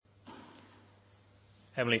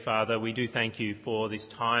Heavenly Father, we do thank you for this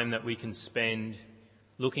time that we can spend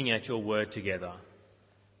looking at your word together.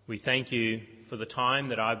 We thank you for the time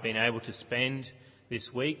that I've been able to spend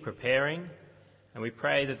this week preparing, and we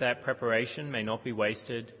pray that that preparation may not be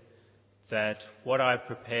wasted, that what I've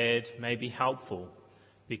prepared may be helpful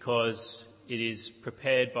because it is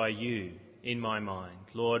prepared by you in my mind.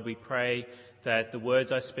 Lord, we pray that the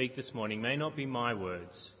words I speak this morning may not be my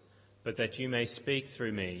words, but that you may speak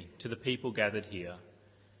through me to the people gathered here.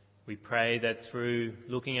 We pray that through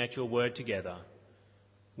looking at your word together,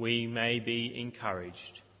 we may be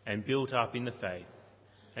encouraged and built up in the faith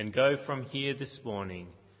and go from here this morning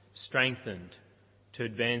strengthened to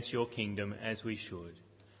advance your kingdom as we should.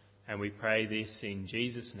 And we pray this in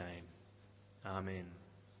Jesus' name. Amen.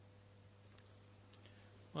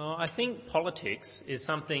 Well, I think politics is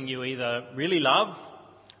something you either really love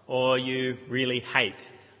or you really hate.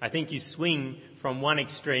 I think you swing from one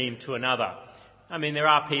extreme to another. I mean, there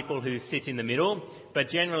are people who sit in the middle, but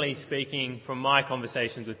generally speaking, from my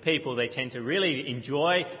conversations with people, they tend to really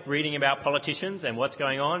enjoy reading about politicians and what's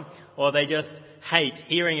going on, or they just hate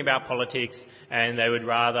hearing about politics and they would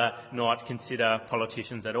rather not consider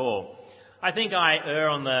politicians at all. I think I err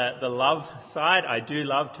on the love side. I do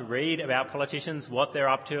love to read about politicians, what they're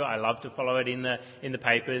up to. I love to follow it in the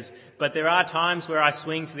papers. But there are times where I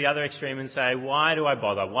swing to the other extreme and say, why do I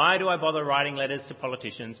bother? Why do I bother writing letters to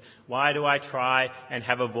politicians? Why do I try and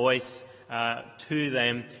have a voice to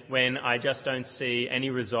them when I just don't see any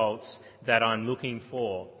results that I'm looking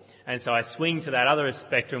for? And so I swing to that other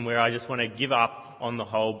spectrum where I just want to give up on the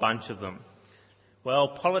whole bunch of them. Well,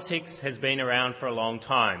 politics has been around for a long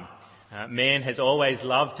time. Man has always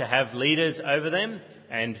loved to have leaders over them,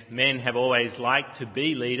 and men have always liked to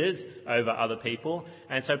be leaders over other people.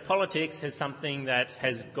 And so politics is something that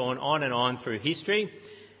has gone on and on through history.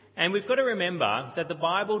 And we've got to remember that the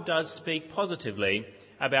Bible does speak positively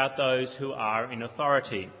about those who are in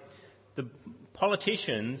authority. The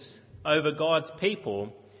politicians over God's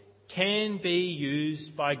people can be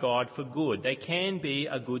used by God for good. They can be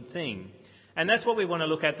a good thing. And that's what we want to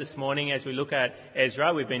look at this morning as we look at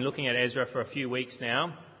Ezra. We've been looking at Ezra for a few weeks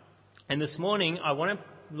now. And this morning I want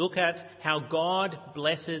to look at how God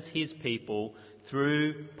blesses his people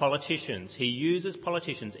through politicians. He uses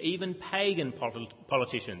politicians, even pagan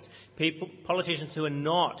politicians, politicians who are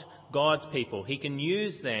not God's people. He can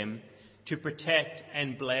use them to protect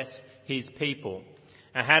and bless his people.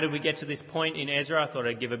 Now, how did we get to this point in Ezra? I thought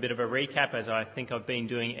I'd give a bit of a recap, as I think I've been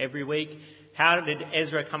doing every week. How did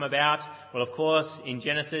Ezra come about? Well, of course, in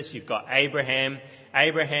Genesis, you've got Abraham.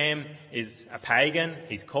 Abraham is a pagan.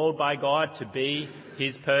 He's called by God to be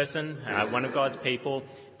his person, one of God's people.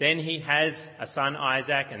 Then he has a son,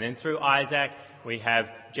 Isaac, and then through Isaac, we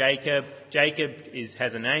have Jacob. Jacob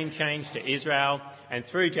has a name change to Israel, and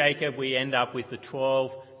through Jacob, we end up with the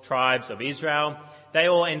 12 tribes of Israel. They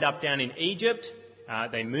all end up down in Egypt.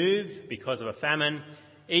 They move because of a famine.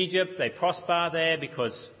 Egypt, they prosper there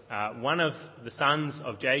because one of the sons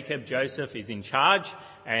of Jacob, Joseph, is in charge,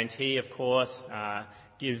 and he, of course,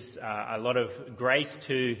 gives a lot of grace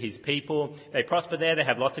to his people. They prosper there, they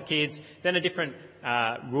have lots of kids. Then a different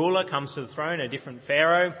ruler comes to the throne, a different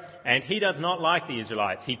Pharaoh, and he does not like the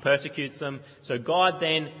Israelites. He persecutes them. So God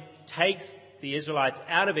then takes the Israelites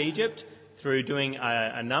out of Egypt through doing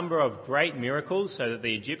a number of great miracles so that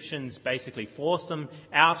the Egyptians basically force them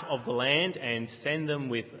out of the land and send them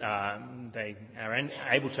with, they are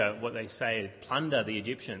able to, what they say, plunder the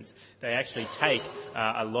Egyptians. They actually take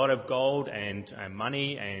a lot of gold and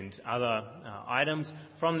money and other items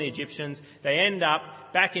from the Egyptians. They end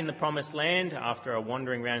up back in the promised land after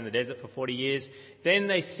wandering around in the desert for 40 years. Then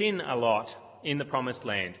they sin a lot in the promised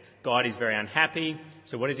land. God is very unhappy.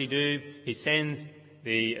 So what does he do? He sends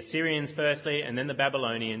the Assyrians firstly, and then the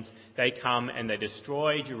Babylonians. They come and they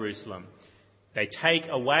destroy Jerusalem. They take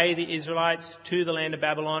away the Israelites to the land of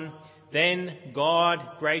Babylon. Then God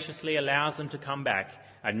graciously allows them to come back.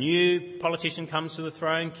 A new politician comes to the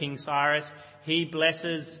throne, King Cyrus. He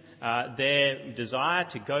blesses their desire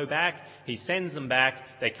to go back. He sends them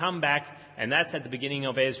back. They come back, and that's at the beginning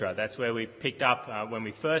of Ezra. That's where we picked up when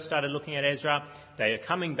we first started looking at Ezra. They are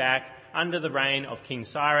coming back under the reign of King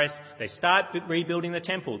Cyrus. They start rebuilding the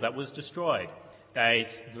temple that was destroyed. They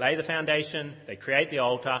lay the foundation, they create the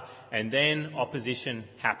altar, and then opposition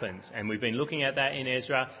happens. And we've been looking at that in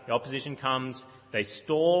Ezra. The opposition comes, they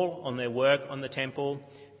stall on their work on the temple.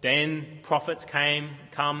 Then prophets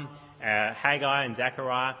come, Haggai and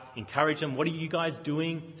Zechariah, encourage them, what are you guys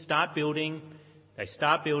doing? Start building. They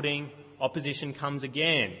start building, opposition comes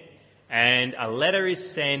again. And a letter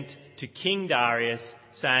is sent to King Darius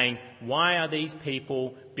saying, why are these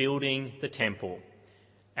people building the temple?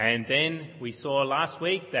 And then we saw last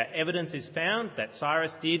week that evidence is found that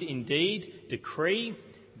Cyrus did indeed decree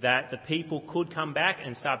that the people could come back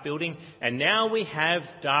and start building. And now we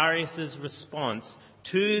have Darius's response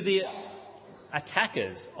to the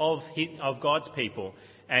attackers of God's people.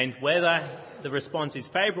 And whether the response is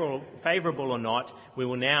favourable or not, we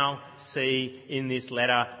will now see in this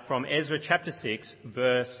letter from Ezra chapter 6,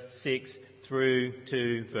 verse 6 through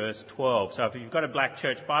to verse 12. So if you've got a black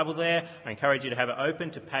church Bible there, I encourage you to have it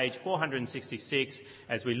open to page 466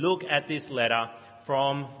 as we look at this letter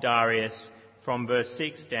from Darius from verse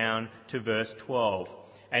 6 down to verse 12.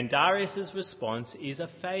 And Darius's response is a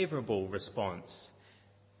favourable response.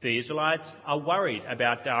 The Israelites are worried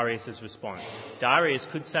about Darius's response. Darius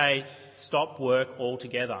could say, stop work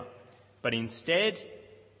altogether. But instead,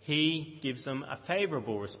 he gives them a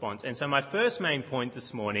favourable response. And so my first main point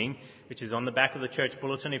this morning, which is on the back of the church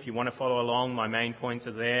bulletin, if you want to follow along, my main points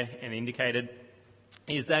are there and indicated,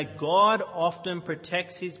 is that God often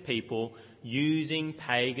protects his people using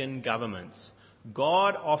pagan governments.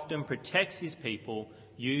 God often protects his people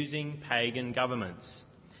using pagan governments.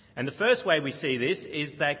 And the first way we see this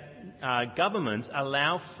is that governments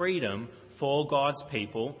allow freedom for God's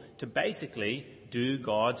people to basically do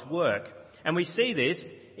God's work. And we see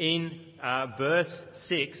this in verse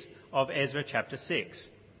 6 of Ezra chapter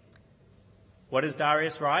 6. What does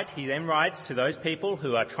Darius write? He then writes to those people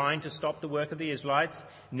who are trying to stop the work of the Israelites,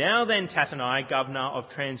 "Now then, Tattenai, governor of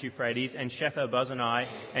Trans-Euphrates, and Shethar-Bozenai,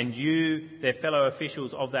 and you, their fellow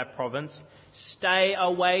officials of that province, stay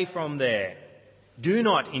away from there. Do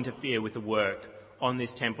not interfere with the work on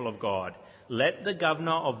this temple of God. Let the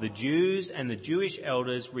governor of the Jews and the Jewish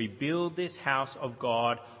elders rebuild this house of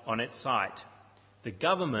God on its site." The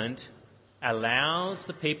government allows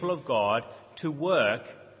the people of God to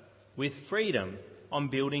work with freedom on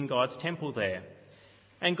building God's temple there.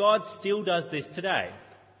 And God still does this today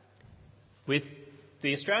with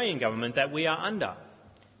the Australian government that we are under.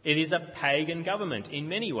 It is a pagan government in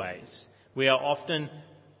many ways. We are often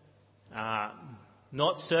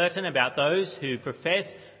not certain about those who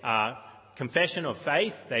profess confession of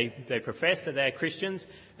faith. They profess that they're Christians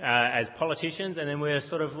as politicians, and then we're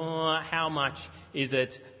sort of, how much is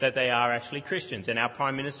it that they are actually Christians? And our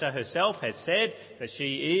Prime Minister herself has said that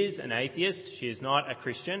she is an atheist, she is not a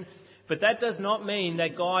Christian. But that does not mean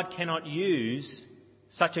that God cannot use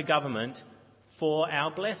such a government for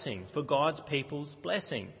our blessing, for God's people's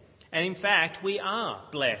blessing. And in fact, we are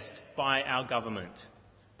blessed by our government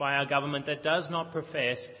that does not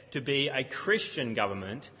profess to be a Christian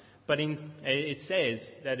government, but it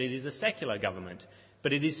says that it is a secular government.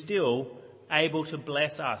 But it is still able to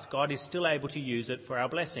bless us. God is still able to use it for our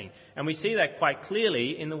blessing. And we see that quite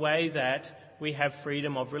clearly in the way that we have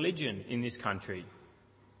freedom of religion in this country.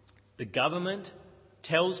 The government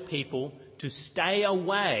tells people to stay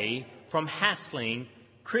away from hassling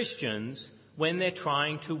Christians when they're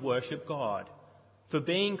trying to worship God. For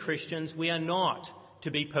being Christians, we are not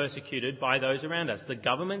to be persecuted by those around us. The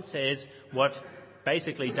government says what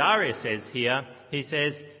basically Darius says here. He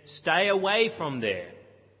says, stay away from there.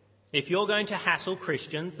 If you're going to hassle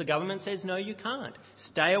Christians, the government says, no, you can't.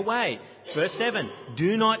 Stay away. Verse 7,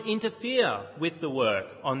 do not interfere with the work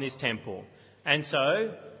on this temple. And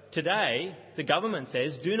so today, the government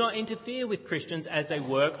says, do not interfere with Christians as they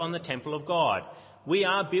work on the temple of God. We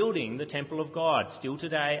are building the temple of God still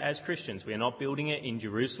today as Christians. We are not building it in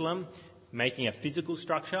Jerusalem, making a physical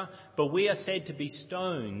structure, but we are said to be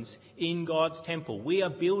stones in God's temple. We are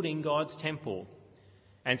building God's temple.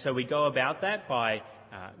 And so we go about that by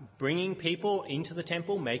bringing people into the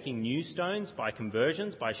temple, making new stones, by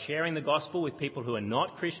conversions, by sharing the gospel with people who are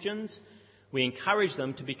not Christians. We encourage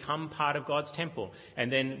them to become part of God's temple.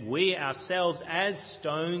 And then we ourselves, as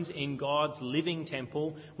stones in God's living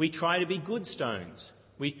temple, we try to be good stones.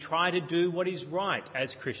 We try to do what is right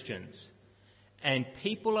as Christians. And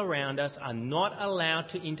people around us are not allowed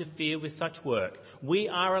to interfere with such work. We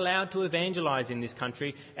are allowed to evangelize in this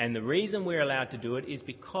country, and the reason we're allowed to do it is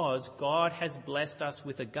because God has blessed us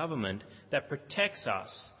with a government that protects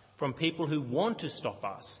us from people who want to stop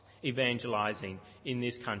us evangelizing in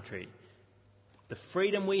this country. The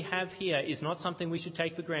freedom we have here is not something we should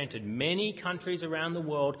take for granted. Many countries around the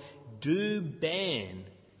world do ban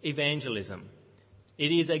evangelism.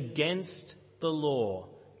 It is against the law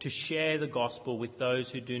to share the gospel with those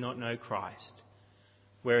who do not know Christ.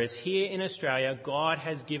 Whereas here in Australia, God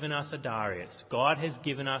has given us a Darius. God has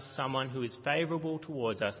given us someone who is favourable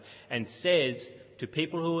towards us and says to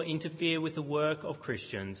people who interfere with the work of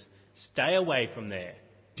Christians, stay away from there.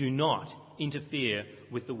 Do not interfere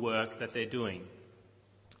with the work that they're doing.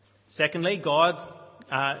 Secondly,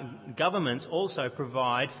 governments also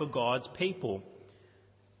provide for God's people.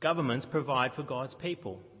 Governments provide for God's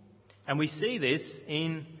people. And we see this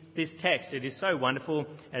in this text. It is so wonderful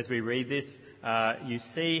as we read this. You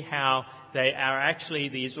see how they are actually,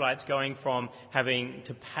 the Israelites, going from having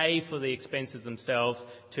to pay for the expenses themselves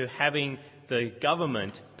to having the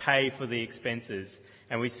government pay for the expenses.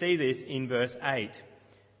 And we see this in verse 8.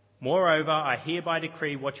 Moreover, I hereby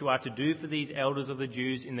decree what you are to do for these elders of the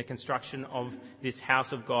Jews in the construction of this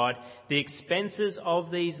house of God. The expenses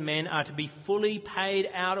of these men are to be fully paid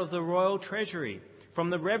out of the royal treasury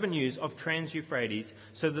from the revenues of Trans-Euphrates,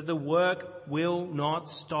 so that the work will not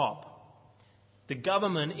stop. The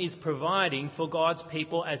government is providing for God's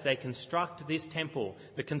people as they construct this temple.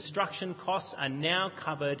 The construction costs are now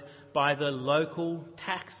covered by the local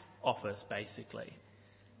tax office, basically.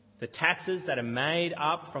 The taxes that are made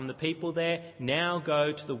up from the people there now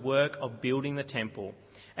go to the work of building the temple.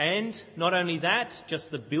 And not only that,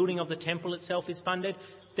 just the building of the temple itself is funded.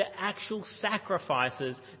 The actual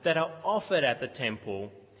sacrifices that are offered at the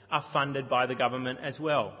temple are funded by the government as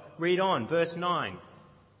well. Read on, verse 9.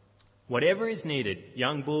 Whatever is needed,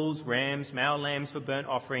 young bulls, rams, male lambs for burnt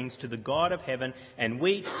offerings to the God of heaven, and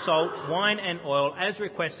wheat, salt, wine and oil, as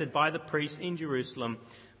requested by the priests in Jerusalem,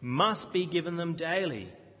 must be given them daily,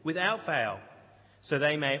 without fail, so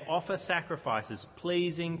they may offer sacrifices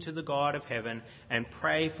pleasing to the God of heaven and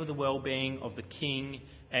pray for the well-being of the king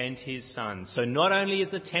and his sons. So not only is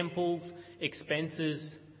the temple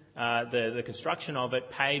expenses, the construction of it,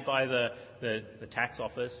 paid by the tax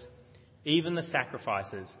office, even the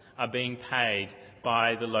sacrifices are being paid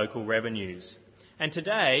by the local revenues. And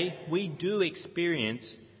today we do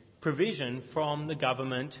experience provision from the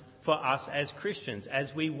government for us as Christians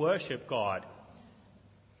as we worship God.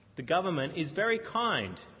 The government is very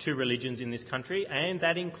kind to religions in this country, and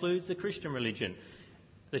that includes the Christian religion.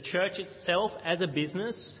 The church itself as a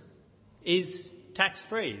business is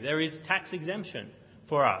tax-free. There is tax exemption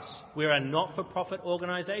for us. We're a not-for-profit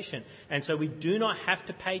organisation, and so we do not have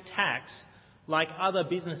to pay tax like other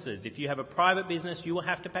businesses. If you have a private business, you will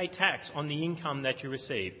have to pay tax on the income that you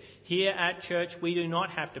receive. Here at church, we do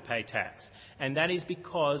not have to pay tax, and that is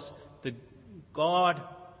because the God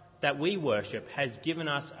that we worship has given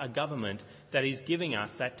us a government that is giving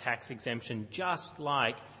us that tax exemption, just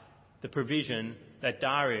like the provision that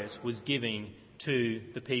Darius was giving to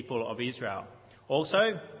the people of Israel.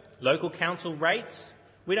 Also, local council rates.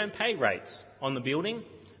 We don't pay rates on the building.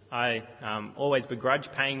 I always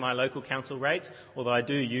begrudge paying my local council rates, although I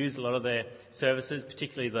do use a lot of their services,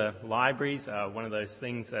 particularly the libraries, one of those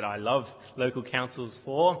things that I love local councils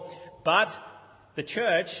for. But the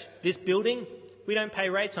church, this building, we don't pay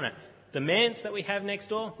rates on it. The manse that we have next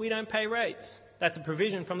door, we don't pay rates. That's a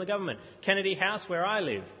provision from the government. Kennedy House, where I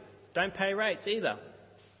live, don't pay rates either.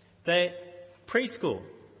 The preschool,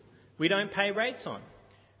 we don't pay rates on.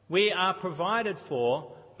 We are provided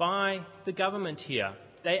for by the government here.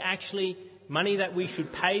 They actually, money that we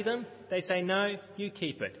should pay them, they say, no, you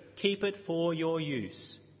keep it. Keep it for your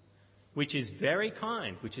use, which is very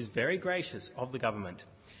kind, which is very gracious of the government.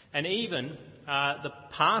 And even the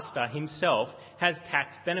pastor himself has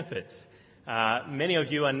tax benefits. Many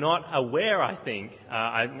of you are not aware, I think,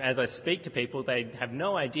 as I speak to people, they have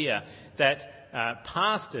no idea that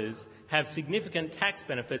pastors have significant tax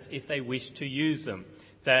benefits if they wish to use them.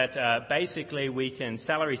 That basically we can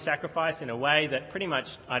salary sacrifice in a way that pretty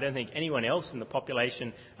much I don't think anyone else in the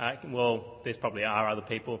population, there probably are other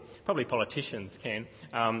people, probably politicians can,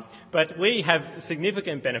 but we have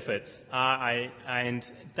significant benefits,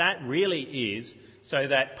 and that really is so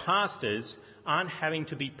that pastors aren't having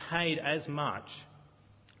to be paid as much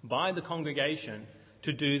by the congregation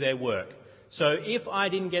to do their work. So if I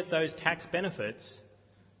didn't get those tax benefits,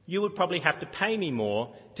 you would probably have to pay me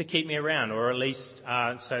more to keep me around, or at least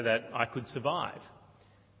so that I could survive.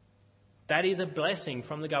 That is a blessing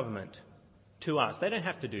from the government to us. They don't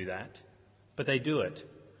have to do that, but they do it.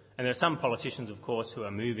 And there are some politicians, of course, who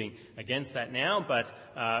are moving against that now, but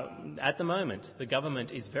at the moment, the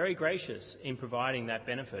government is very gracious in providing that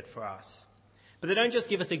benefit for us. But they don't just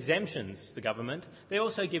give us exemptions, the government. They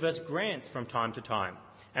also give us grants from time to time.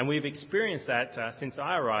 And we've experienced that since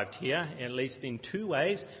I arrived here, at least in two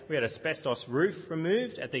ways. We had asbestos roof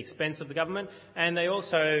removed at the expense of the government, and they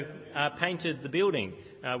also painted the building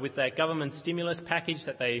with that government stimulus package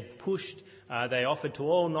that they pushed. They offered to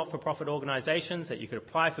all not-for-profit organisations that you could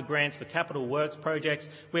apply for grants for capital works projects.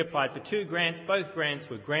 We applied for 2 grants. Both grants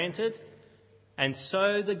were granted. And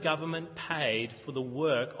so the government paid for the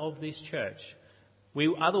work of this church.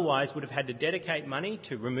 We otherwise would have had to dedicate money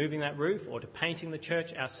to removing that roof or to painting the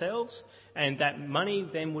church ourselves, and that money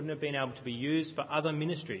then wouldn't have been able to be used for other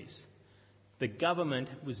ministries. The government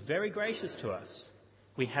was very gracious to us.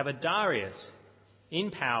 We have a Darius in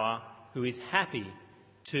power who is happy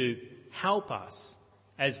to help us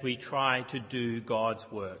as we try to do God's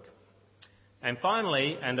work. And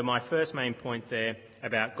finally, under my first main point there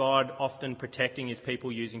about God often protecting his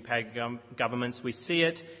people using pagan governments, we see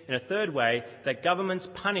it in a third way, that governments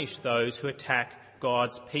punish those who attack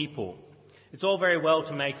God's people. It's all very well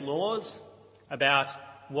to make laws about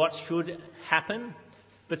what should happen,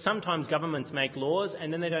 but sometimes governments make laws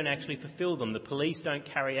and then they don't actually fulfill them. The police don't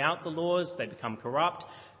carry out the laws, they become corrupt,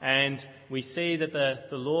 and we see that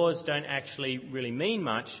the laws don't actually really mean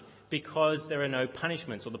much because there are no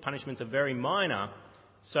punishments, or the punishments are very minor,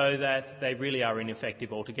 so that they really are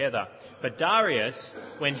ineffective altogether. But Darius,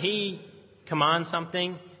 when he commands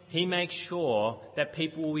something, he makes sure that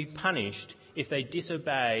people will be punished if they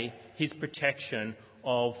disobey his protection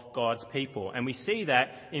of God's people. And we see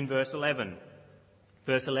that in verse 11.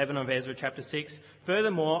 Verse 11 of Ezra chapter 6,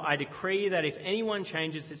 "Furthermore, I decree that if anyone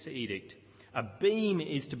changes this edict, a beam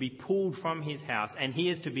is to be pulled from his house, and he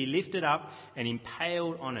is to be lifted up and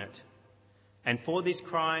impaled on it. And for this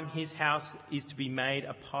crime, his house is to be made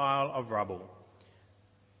a pile of rubble."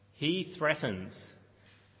 He threatens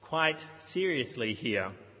quite seriously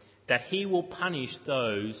here that he will punish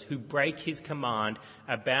those who break his command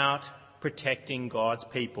about protecting God's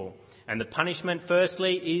people. And the punishment,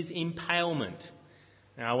 firstly, is impalement.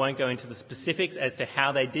 Now, I won't go into the specifics as to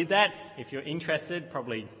how they did that. If you're interested,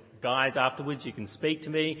 probably guys afterwards, you can speak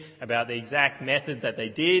to me about the exact method that they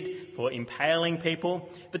did for impaling people.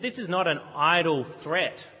 But this is not an idle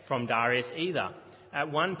threat from Darius either.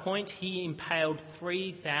 At one point, he impaled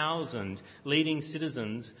 3,000 leading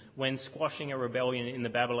citizens when squashing a rebellion in the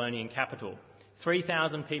Babylonian capital.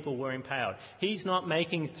 3,000 people were impaled. He's not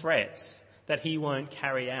making threats that he won't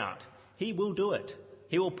carry out. He will do it.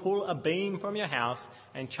 He will pull a beam from your house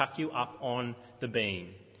and chuck you up on the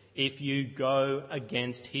beam if you go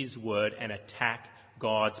against his word and attack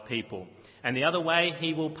God's people. And the other way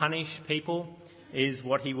he will punish people is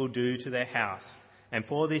what he will do to their house. And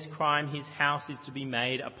for this crime, his house is to be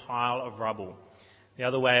made a pile of rubble. The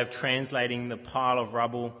other way of translating the pile of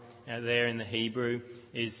rubble there in the Hebrew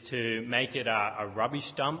is to make it a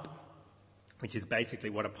rubbish dump, which is basically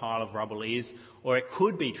what a pile of rubble is, or it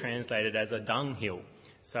could be translated as a dunghill.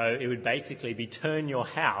 So it would basically be turn your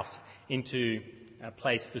house into a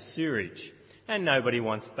place for sewerage, and nobody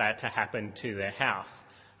wants that to happen to their house.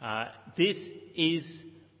 This is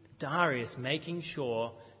Darius making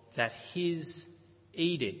sure that his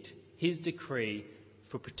edict, his decree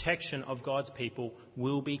for protection of God's people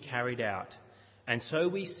will be carried out. And so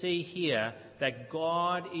we see here that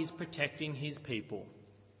God is protecting his people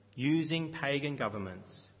using pagan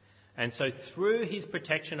governments. And so through his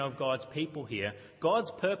protection of God's people here,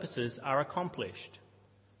 God's purposes are accomplished.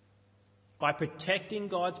 By protecting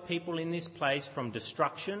God's people in this place from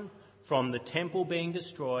destruction, from the temple being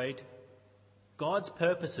destroyed, God's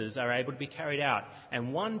purposes are able to be carried out.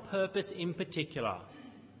 And one purpose in particular.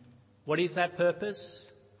 What is that purpose?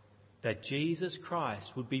 That Jesus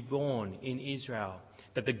Christ would be born in Israel.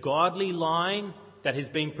 That the godly line that has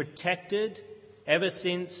been protected ever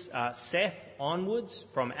since Seth onwards,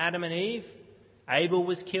 from Adam and Eve. Abel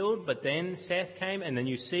was killed, but then Seth came, and then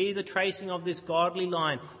you see the tracing of this godly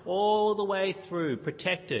line all the way through,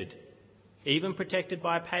 protected, even protected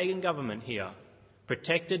by a pagan government here,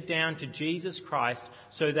 protected down to Jesus Christ,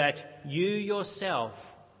 so that you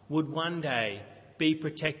yourself would one day be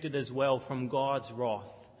protected as well from God's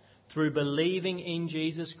wrath through believing in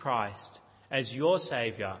Jesus Christ as your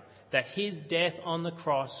Saviour, that his death on the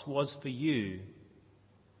cross was for you.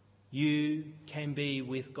 You can be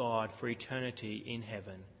with God for eternity in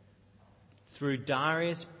heaven. Through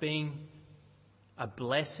Darius being a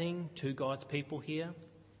blessing to God's people here,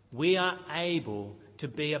 we are able to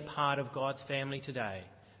be a part of God's family today.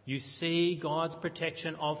 You see God's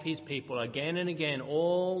protection of his people again and again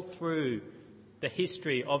all through the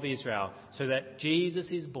history of Israel, so that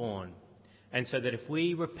Jesus is born, and so that if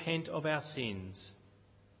we repent of our sins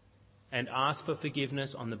and ask for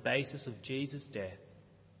forgiveness on the basis of Jesus' death,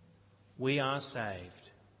 we are saved.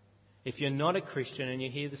 If you're not a Christian and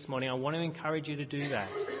you're here this morning, I want to encourage you to do that.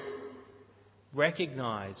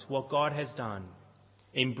 Recognise what God has done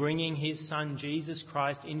in bringing his Son Jesus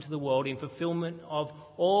Christ into the world in fulfilment of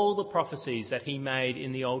all the prophecies that he made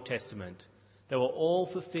in the Old Testament. They were all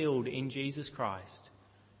fulfilled in Jesus Christ.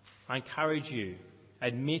 I encourage you,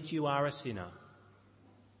 admit you are a sinner.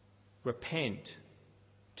 Repent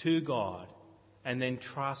to God, and then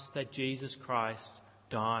trust that Jesus Christ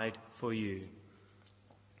died for you.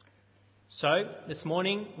 So, this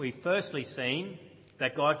morning we've firstly seen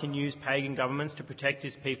that God can use pagan governments to protect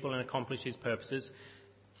his people and accomplish his purposes.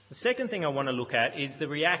 The second thing I want to look at is the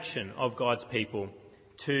reaction of God's people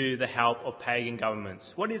to the help of pagan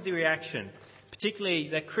governments? What is the reaction, particularly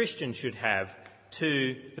that Christians should have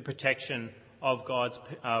to the protection of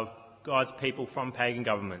God's people from pagan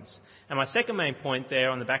governments? And my second main point there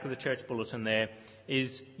on the back of the church bulletin there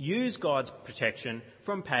is use God's protection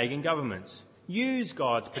from pagan governments. Use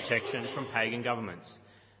God's protection from pagan governments.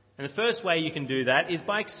 And the first way you can do that is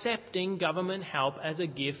by accepting government help as a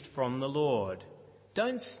gift from the Lord.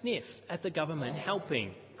 Don't sniff at the government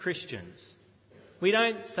helping Christians. We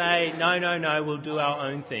don't say, no, we'll do our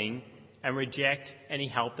own thing and reject any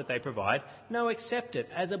help that they provide. No, accept it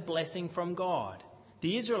as a blessing from God.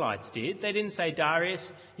 The Israelites did. They didn't say,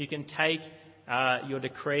 Darius, you can take your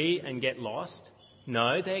decree and get lost.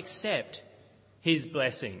 No, they accept his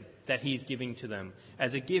blessing that he's giving to them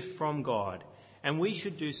as a gift from God. And we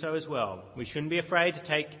should do so as well. We shouldn't be afraid to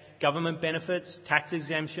take government benefits, tax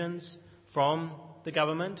exemptions from the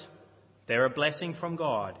government. They're a blessing from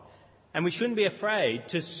God. And we shouldn't be afraid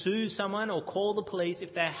to sue someone or call the police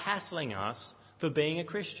if they're hassling us for being a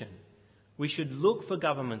Christian. We should look for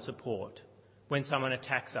government support when someone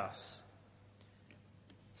attacks us.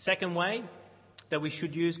 Second way that we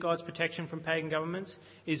should use God's protection from pagan governments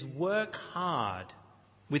is work hard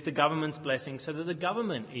with the government's blessing so that the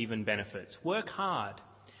government even benefits. Work hard.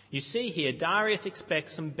 You see here, Darius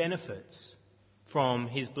expects some benefits from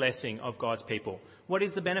his blessing of God's people. What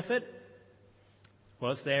is the benefit?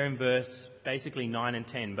 Well, it's there in verse basically 9 and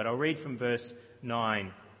 10, but I'll read from verse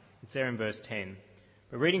 9. It's there in verse 10.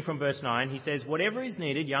 But reading from verse 9, he says, whatever is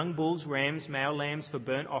needed, young bulls, rams, male lambs for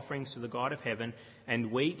burnt offerings to the God of heaven,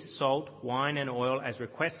 and wheat, salt, wine and oil, as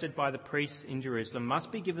requested by the priests in Jerusalem,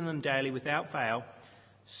 must be given them daily without fail,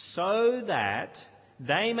 so that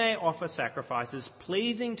they may offer sacrifices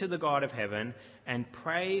pleasing to the God of heaven and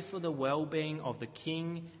pray for the well-being of the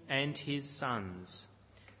king and his sons.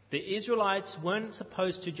 The Israelites weren't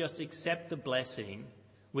supposed to just accept the blessing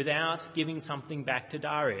without giving something back to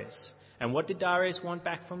Darius. And what did Darius want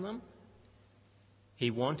back from them?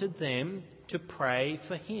 He wanted them to pray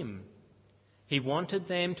for him. He wanted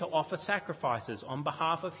them to offer sacrifices on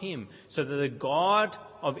behalf of him so that the God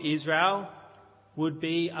of Israel would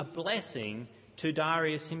be a blessing to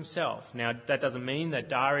Darius himself. Now, that doesn't mean that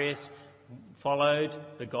Darius followed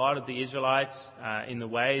the God of the Israelites in the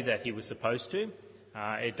way that he was supposed to.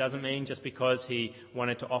 It doesn't mean just because he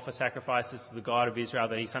wanted to offer sacrifices to the God of Israel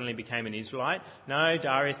that he suddenly became an Israelite. No,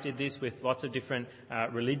 Darius did this with lots of different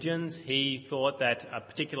religions. He thought that a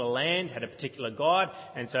particular land had a particular God,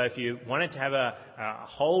 and so if you wanted to have a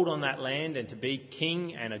hold on that land and to be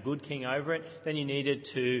king and a good king over it, then you needed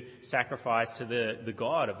to sacrifice to the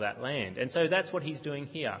God of that land. And so that's what he's doing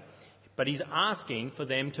here. But he's asking for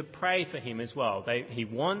them to pray for him as well. He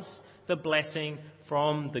wants the blessing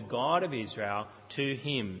from the God of Israel to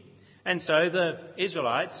him. And so the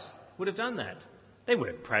Israelites would have done that. They would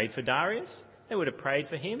have prayed for Darius. They would have prayed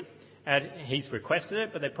for him. And he's requested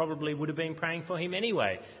it, but they probably would have been praying for him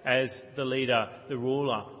anyway as the leader, the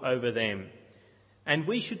ruler over them. And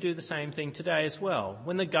we should do the same thing today as well.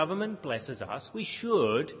 When the government blesses us, we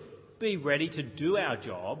should be ready to do our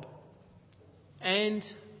job,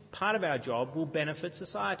 and part of our job will benefit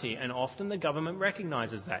society, and often the government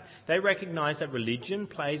recognises that. They recognise that religion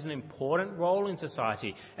plays an important role in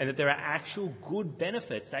society and that there are actual good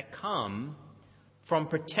benefits that come from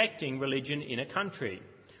protecting religion in a country.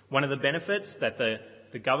 One of the benefits that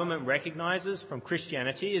the government recognises from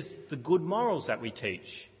Christianity is the good morals that we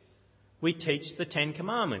teach. We teach the 10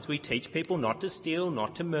 Commandments. We teach people not to steal,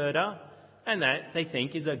 not to murder, and that they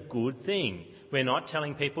think is a good thing. We're not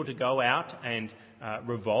telling people to go out and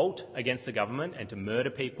revolt against the government and to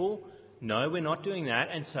murder people. No, we're not doing that.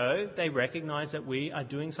 And so they recognise that we are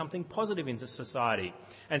doing something positive in society.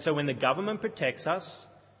 And so when the government protects us,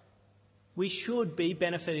 we should be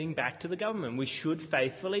benefiting back to the government. We should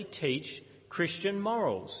faithfully teach Christian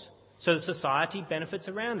morals so that society benefits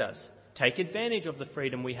around us. Take advantage of the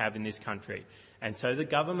freedom we have in this country. And so the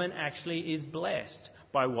government actually is blessed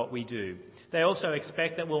by what we do. They also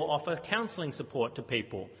expect that we'll offer counselling support to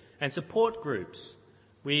people and support groups.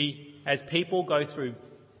 We, as people go through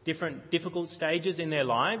different difficult stages in their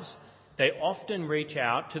lives, they often reach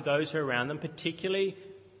out to those who are around them, particularly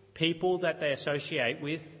people that they associate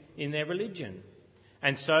with in their religion.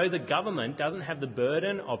 And so the government doesn't have the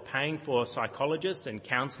burden of paying for psychologists and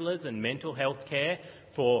counsellors and mental health care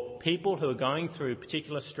for people who are going through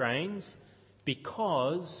particular strains,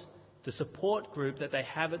 because the support group that they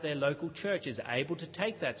have at their local church is able to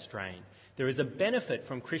take that strain. There is a benefit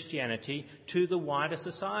from Christianity to the wider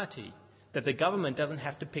society that the government doesn't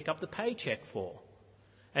have to pick up the paycheck for.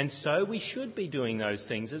 And so we should be doing those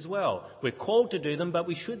things as well. We're called to do them, but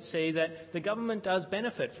we should see that the government does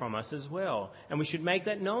benefit from us as well. And we should make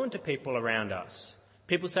that known to people around us.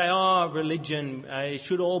 People say, religion, it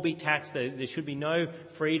should all be taxed. There should be no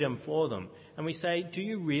freedom for them. And we say, do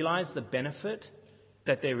you realise the benefit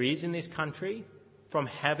that there is in this country from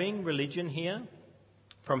having religion here,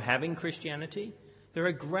 from having Christianity? There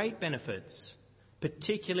are great benefits.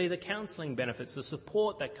 Particularly the counselling benefits, the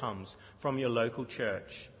support that comes from your local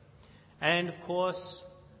church. And, of course,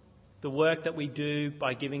 the work that we do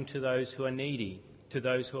by giving to those who are needy, to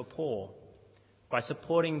those who are poor, by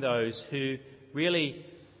supporting those who really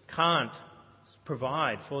can't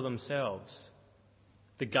provide for themselves.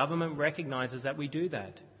 The government recognises that we do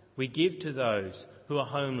that. We give to those who are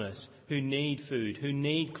homeless, who need food, who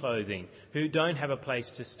need clothing, who don't have a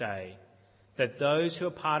place to stay. That those who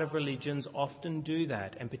are part of religions often do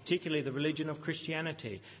that, and particularly the religion of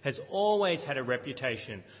Christianity has always had a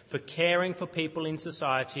reputation for caring for people in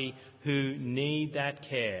society who need that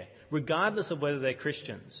care, regardless of whether they're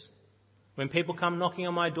Christians. When people come knocking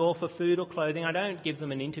on my door for food or clothing, I don't give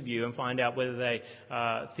them an interview and find out whether they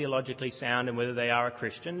are theologically sound and whether they are a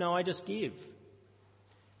Christian. No, I just give.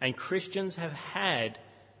 And Christians have had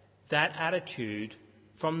that attitude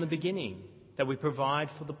from the beginning, that we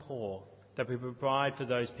provide for the poor, that we provide for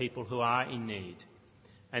those people who are in need.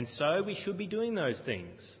 And so we should be doing those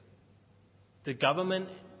things. The government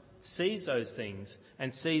sees those things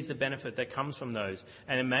and sees the benefit that comes from those.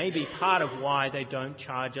 And it may be part of why they don't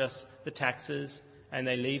charge us the taxes and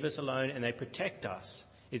they leave us alone and they protect us,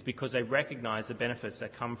 is because they recognise the benefits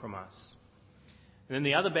that come from us. And then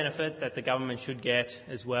the other benefit that the government should get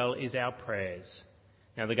as well is our prayers.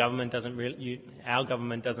 Now, our government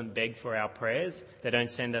doesn't beg for our prayers. They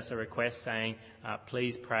don't send us a request saying,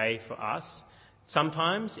 please pray for us.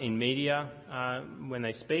 Sometimes in media, when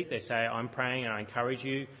they speak, they say, I'm praying and I encourage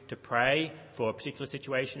you to pray for a particular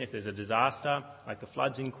situation. If there's a disaster, like the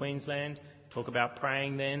floods in Queensland, talk about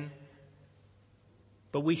praying then.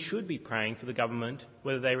 But we should be praying for the government,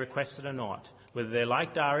 whether they request it or not, whether they're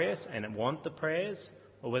like Darius and want the prayers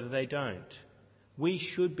or whether they don't. We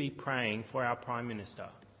should be praying for our Prime Minister.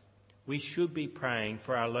 We should be praying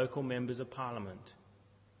for our local members of Parliament.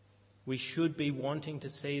 We should be wanting to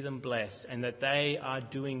see them blessed and that they are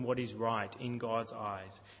doing what is right in God's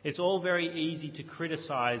eyes. It's all very easy to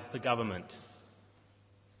criticise the government,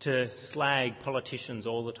 to slag politicians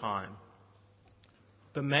all the time.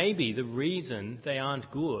 But maybe the reason they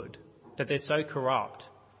aren't good, that they're so corrupt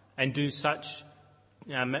and do such,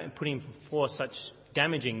 putting forth such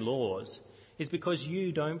damaging laws, is because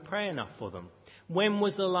you don't pray enough for them. When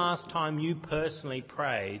was the last time you personally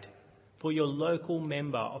prayed for your local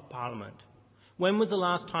member of Parliament? When was the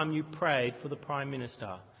last time you prayed for the Prime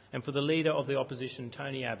Minister and for the Leader of the Opposition,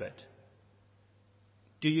 Tony Abbott?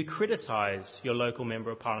 Do you criticise your local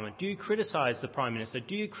Member of Parliament? Do you criticise the Prime Minister?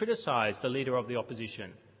 Do you criticise the Leader of the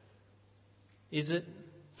Opposition? Is it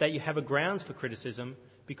that you have a grounds for criticism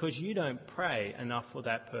because you don't pray enough for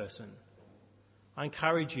that person? I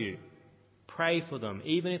encourage you, pray for them,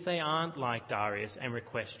 even if they aren't like Darius, and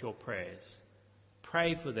request your prayers.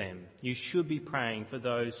 Pray for them. You should be praying for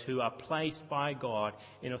those who are placed by God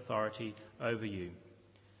in authority over you.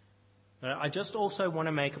 I just also want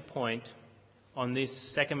to make a point on this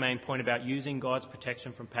second main point about using God's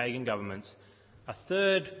protection from pagan governments. A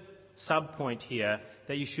third sub-point here,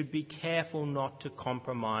 that you should be careful not to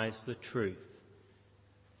compromise the truth.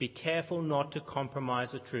 Be careful not to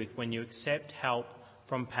compromise the truth when you accept help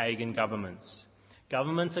from pagan governments.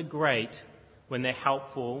 Governments are great when they're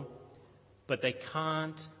helpful, but they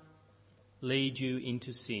can't lead you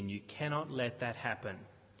into sin. You cannot let that happen.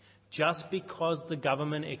 Just because the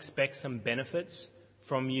government expects some benefits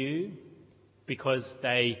from you, because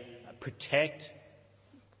they protect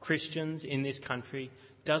Christians in this country,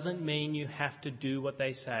 doesn't mean you have to do what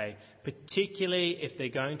they say, particularly if they're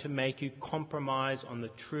going to make you compromise on the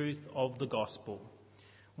truth of the gospel.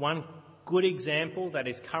 One good example that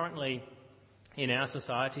is currently in our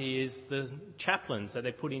society is the chaplains that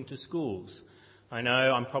they put into schools. I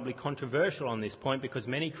know I'm probably controversial on this point because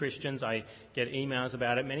many Christians, I get emails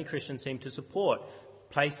about it, many Christians seem to support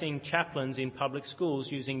placing chaplains in public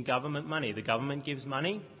schools using government money. The government gives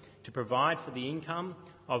money to provide for the income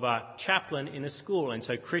of a chaplain in a school, and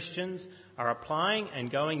so Christians are applying and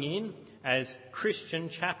going in as Christian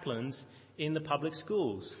chaplains in the public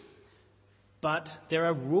schools. But there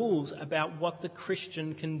are rules about what the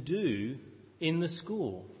Christian can do in the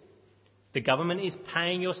school. The government is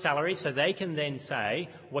paying your salary so they can then say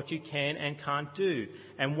what you can and can't do.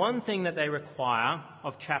 And one thing that they require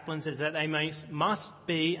of chaplains is that they must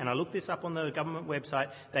be, and I looked this up on the government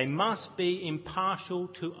website, they must be impartial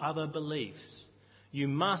to other beliefs. You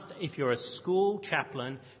must, if you're a school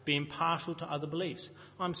chaplain, be impartial to other beliefs.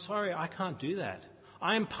 I'm sorry, I can't do that.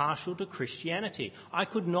 I am partial to Christianity. I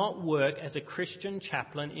could not work as a Christian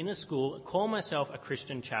chaplain in a school, call myself a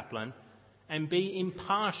Christian chaplain, and be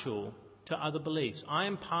impartial to other beliefs. I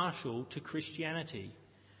am partial to Christianity.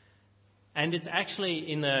 And it's actually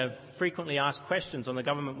in the frequently asked questions on the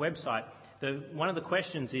government website, one of the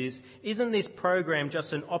questions is, isn't this program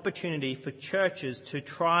just an opportunity for churches to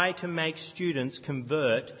try to make students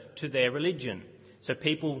convert to their religion? So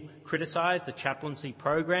people criticise the chaplaincy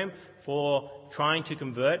program for trying to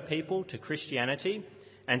convert people to Christianity.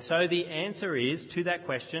 And so the answer is, to that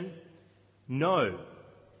question, no.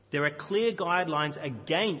 There are clear guidelines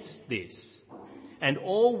against this, and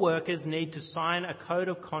all workers need to sign a code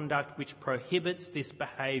of conduct which prohibits this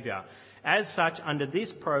behaviour. As such, under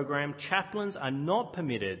this program, chaplains are not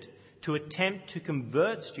permitted to attempt to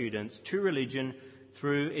convert students to religion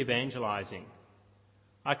through evangelising.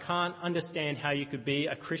 I can't understand how you could be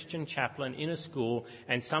a Christian chaplain in a school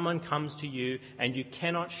and someone comes to you and you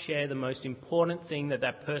cannot share the most important thing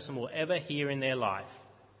that person will ever hear in their life.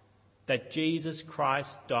 That Jesus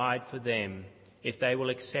Christ died for them if they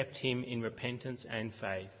will accept him in repentance and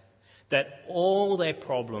faith. That all their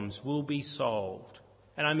problems will be solved,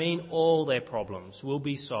 and I mean all their problems will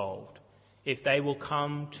be solved if they will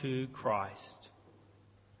come to Christ.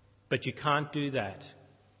 But you can't do that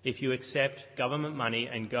if you accept government money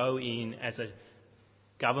and go in as a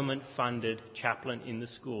government-funded chaplain in the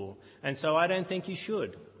school. And so I don't think you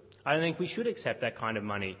should. I don't think we should accept that kind of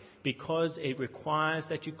money because it requires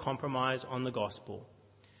that you compromise on the gospel.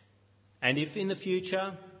 And if in the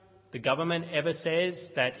future the government ever says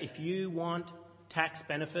that if you want tax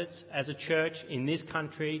benefits as a church in this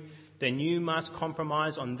country, then you must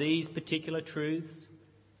compromise on these particular truths,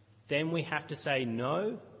 then we have to say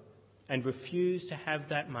no and refuse to have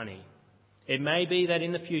that money. It may be that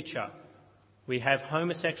in the future we have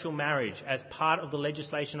homosexual marriage as part of the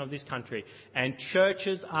legislation of this country, and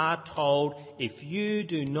churches are told if you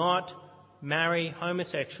do not marry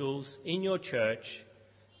homosexuals in your church,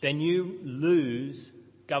 then you lose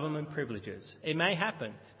government privileges. It may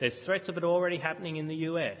happen. There's threats of it already happening in the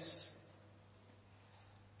US.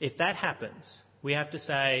 If that happens, we have to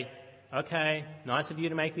say, okay, nice of you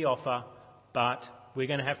to make the offer, but we're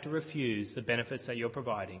going to have to refuse the benefits that you're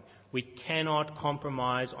providing. We cannot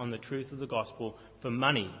compromise on the truth of the gospel for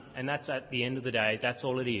money. And that's, at the end of the day, that's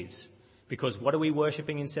all it is. Because what are we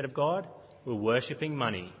worshipping instead of God? We're worshipping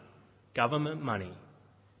money, government money.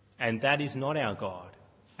 And that is not our God.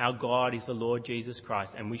 Our God is the Lord Jesus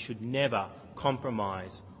Christ, and we should never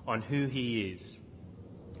compromise on who he is.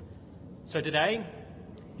 So today,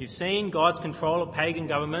 you've seen God's control of pagan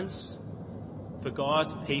governments for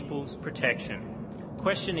God's people's protection.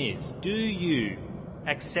 Question is, do you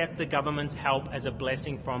accept the government's help as a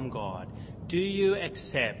blessing from God? Do you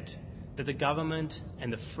accept that the government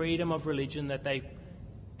and the freedom of religion that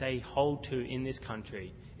they hold to in this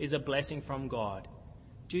country is a blessing from God?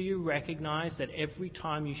 Do you recognise that every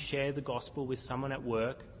time you share the gospel with someone at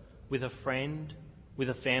work, with a friend, with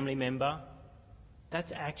a family member,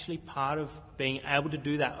 that's actually part of being able to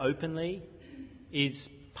do that openly, is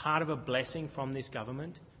part of a blessing from this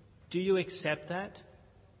government? Do you accept that?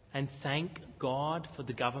 And thank God for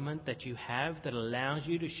the government that you have that allows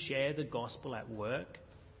you to share the gospel at work?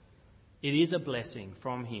 It is a blessing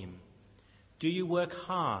from him. Do you work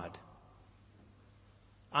hard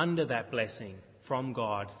under that blessing from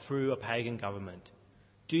God through a pagan government?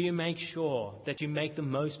 Do you make sure that you make the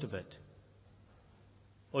most of it?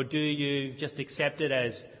 Or do you just accept it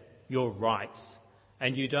as your rights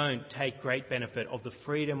and you don't take great benefit of the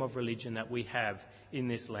freedom of religion that we have in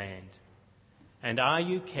this land? And are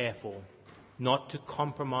you careful not to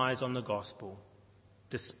compromise on the gospel,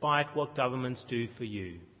 despite what governments do for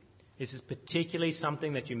you? This is particularly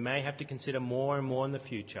something that you may have to consider more and more in the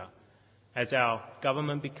future, as our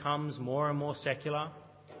government becomes more and more secular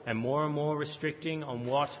and more restricting on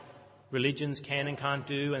what religions can and can't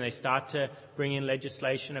do, and they start to bring in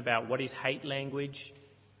legislation about what is hate language.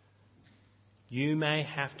 You may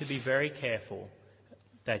have to be very careful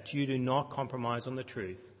that you do not compromise on the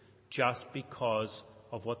truth just because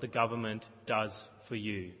of what the government does for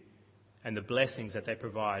you and the blessings that they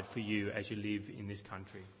provide for you as you live in this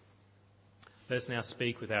country. Let us now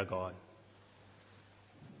speak with our God.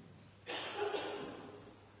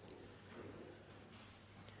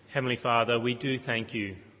 Heavenly Father, we do thank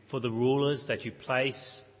you for the rulers that you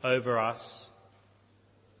place over us.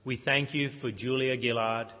 We thank you for Julia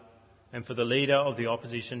Gillard and for the leader of the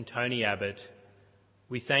opposition, Tony Abbott.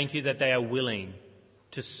 We thank you that they are willing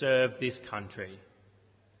to serve this country.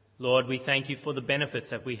 Lord, we thank you for the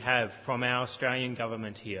benefits that we have from our Australian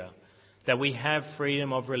government here, that we have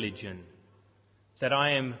freedom of religion, that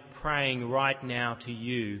I am praying right now to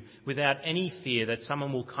you without any fear that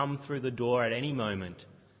someone will come through the door at any moment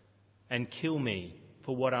and kill me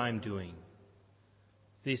for what I'm doing.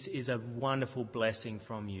 This is a wonderful blessing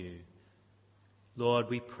from you. Lord,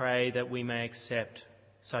 we pray that we may accept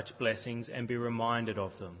such blessings and be reminded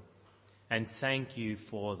of them and thank you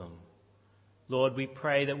for them. Lord, we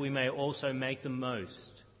pray that we may also make the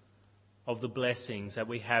most of the blessings that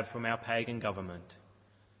we have from our pagan government,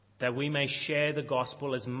 that we may share the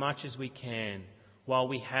gospel as much as we can while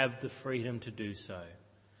we have the freedom to do so,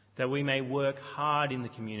 that we may work hard in the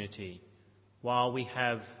community while we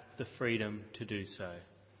have the freedom to do so.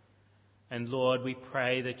 And Lord, we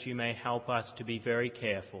pray that you may help us to be very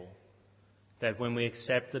careful, that when we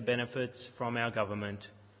accept the benefits from our government,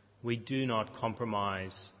 we do not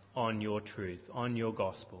compromise on your truth, on your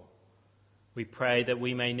gospel. We pray that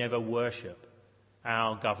we may never worship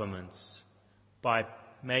our governments by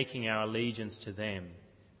making our allegiance to them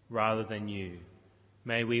rather than you.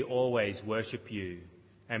 May we always worship you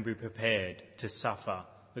and be prepared to suffer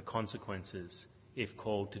the consequences if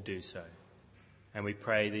called to do so. And we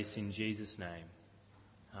pray this in Jesus' name.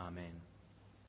 Amen.